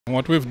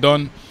What we've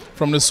done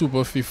from the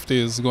Super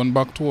 50 is gone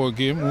back to our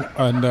game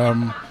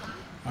and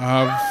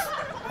have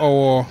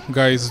our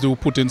guys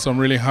put in some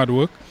really hard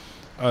work,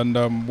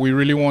 and we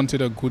really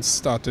wanted a good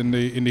start in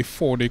the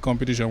 4-day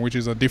competition, which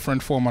is a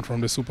different format from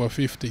the Super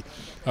 50.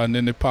 And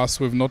in the past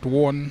we've not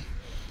won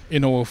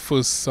in our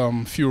first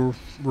few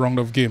round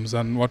of games,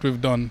 and what we've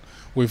done,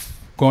 we've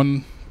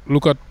gone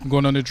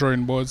on the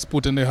drawing boards,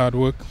 put in the hard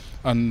work,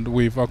 and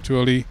we've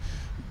actually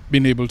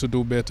been able to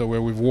do better,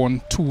 where we've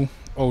won 2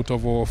 out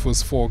of our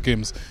first 4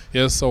 games.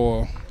 Yes,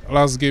 our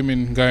last game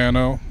in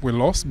Guyana we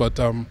lost, but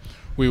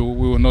we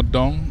were not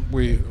down.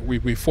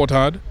 We fought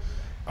hard,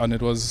 and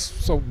it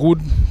was a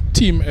good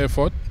team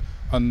effort,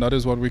 and that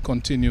is what we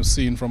continue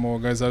seeing from our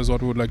guys. That is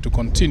what we would like to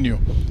continue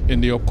in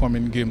the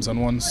upcoming games,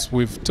 and once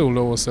we've told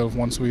ourselves,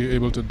 once we're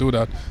able to do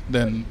that,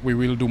 then we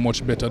will do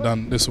much better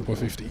than the Super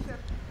 50.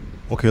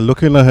 Okay,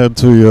 looking ahead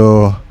to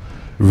your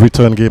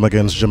return game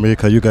against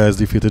Jamaica, you guys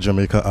defeated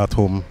Jamaica at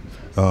home,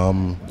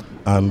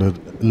 and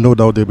no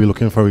doubt they'll be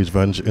looking for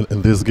revenge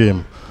in this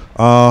game.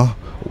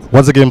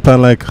 What's the game plan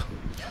like?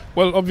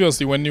 Well,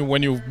 obviously,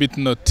 when you've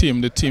beaten a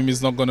team, the team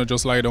is not going to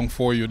just lie down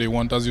for you. They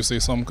want, as you say,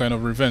 some kind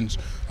of revenge.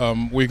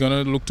 We're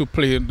going to look to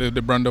play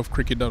the brand of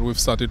cricket that we've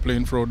started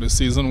playing throughout the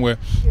season, where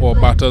our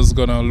batters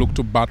going to look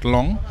to bat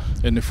long.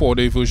 In the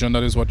 4-day version,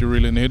 that is what you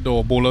really need.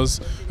 Our bowlers,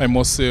 I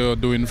must say, are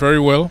doing very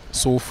well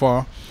so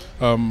far.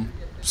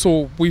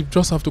 So we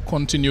just have to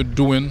continue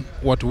doing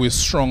what we're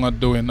strong at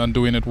doing and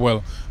doing it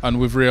well. And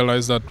we've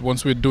realized that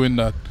once we're doing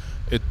that,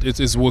 it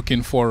is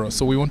working for us.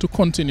 So we want to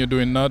continue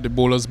doing that. The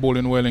bowlers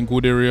bowling well in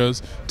good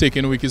areas,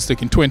 taking wickets,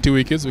 taking 20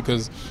 wickets,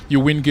 because you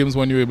win games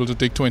when you're able to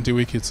take 20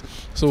 wickets.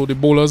 So the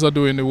bowlers are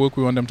doing the work.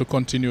 We want them to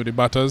continue. The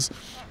batters,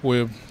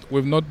 we've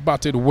not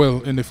batted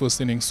well in the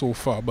first inning so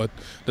far, but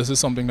this is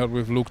something that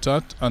we've looked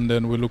at, and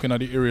then we're looking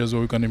at the areas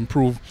where we can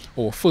improve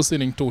our first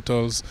inning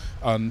totals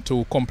and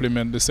to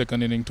complement the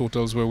second inning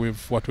totals, where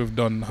what we've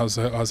done has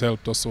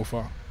helped us so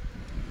far.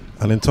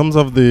 And in terms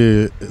of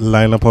the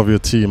lineup of your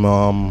team,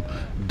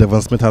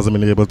 Devon Smith hasn't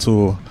been able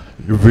to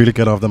really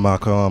get off the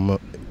mark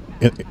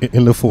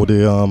in the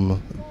 4-day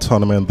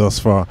tournament thus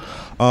far.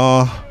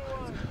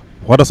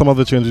 What are some of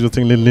the changes you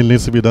think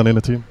needs to be done in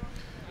the team?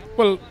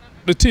 Well,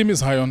 the team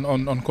is high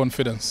on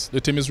confidence. The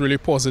team is really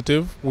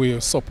positive. We're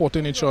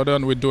supporting each other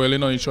and we're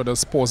dwelling on each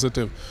other's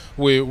positive.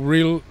 With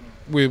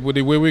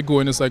the way we're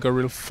going, it's like a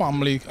real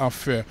family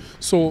affair.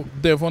 So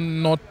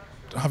Devon not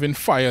having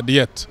fired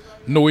yet.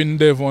 Knowing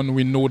Devon,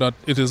 we know that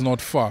it is not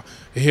far.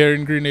 Here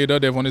in Grenada,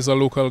 Devon is a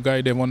local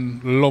guy.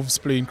 Devon loves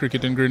playing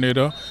cricket in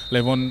Grenada.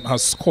 Devon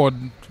has scored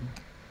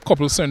a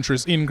couple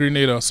centuries in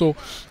Grenada. So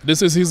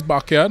this is his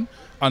backyard,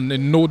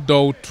 and no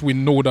doubt we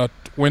know that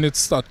when it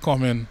starts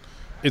coming,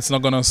 it's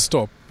not going to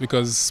stop,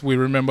 because we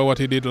remember what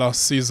he did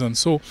last season.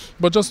 So,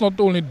 but just not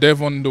only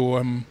Devon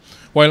though.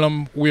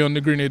 While we're on the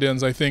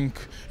Grenadians, I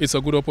think it's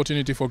a good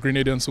opportunity for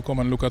Grenadians to come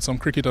and look at some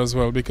cricket as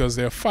well, because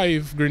there are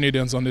 5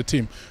 Grenadians on the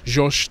team.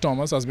 Josh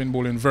Thomas has been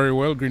bowling very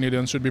well.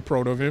 Grenadians should be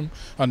proud of him.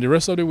 And the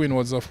rest of the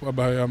Windwards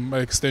by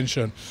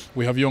extension.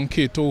 We have young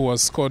Kato, who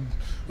has scored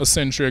a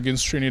century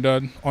against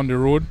Trinidad on the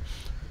road.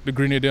 The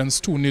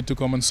Grenadians too need to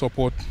come and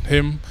support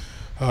him.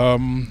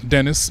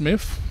 Dennis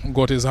Smith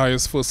got his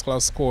highest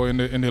first-class score in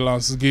the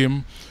last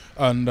game.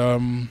 And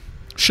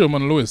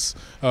Shermon Lewis.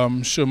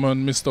 Shermon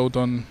missed out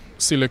on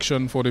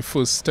selection for the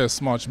first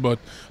test match, but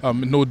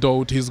no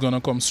doubt he's going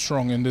to come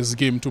strong in this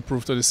game to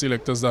prove to the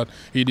selectors that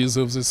he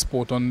deserves his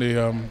spot on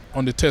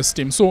the test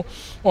team. So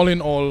all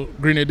in all,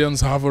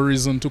 Grenadians have a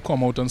reason to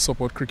come out and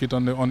support cricket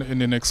in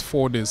the next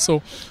 4 days.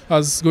 So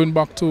as going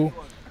back to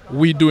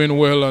we doing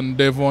well and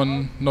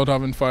Devon not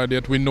having fired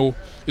yet, we know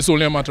it's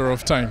only a matter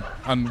of time,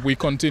 and we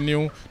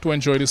continue to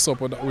enjoy the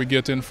support that we're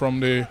getting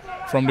from the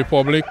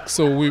public.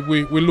 So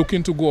we're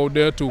looking to go out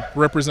there to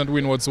represent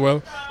Windwards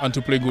well and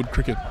to play good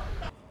cricket.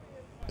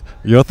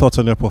 Your thoughts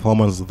on your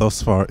performance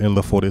thus far in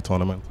the 4-day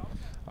tournament?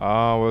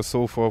 Well,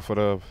 so far for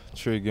the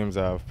 3 games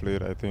I have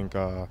played, I think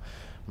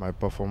my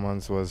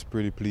performance was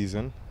pretty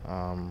pleasing.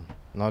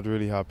 Not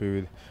really happy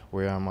with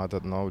where I'm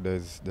at now.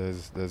 There's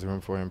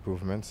room for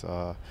improvements.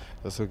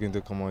 Just looking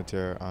to come out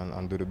here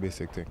and do the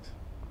basic things.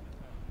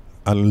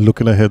 And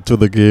looking ahead to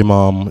the game,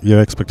 your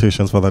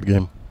expectations for that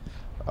game?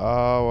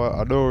 Well,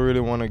 I don't really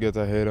want to get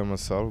ahead of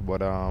myself,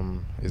 but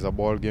it's a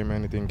ball game.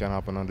 Anything can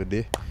happen on the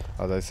day.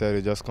 As I said,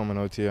 you're just coming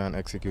out here and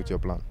execute your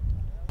plan.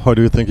 How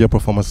do you think your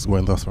performance is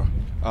going thus far?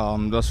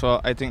 Thus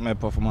far, I think my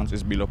performance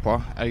is below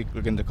par. I'm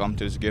looking to come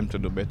to this game to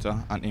do better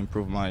and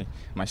improve my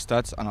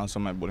stats and also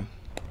my bowling.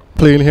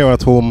 Playing here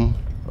at home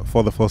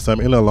for the first time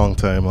in a long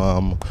time,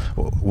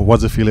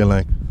 what's the feeling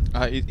like?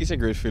 It's a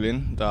great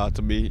feeling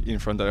to be in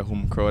front of the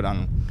home crowd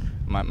and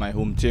my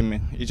home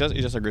team. It's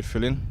just a great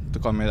feeling to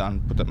come here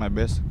and put up my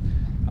best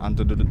and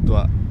to do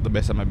the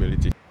best of my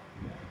ability.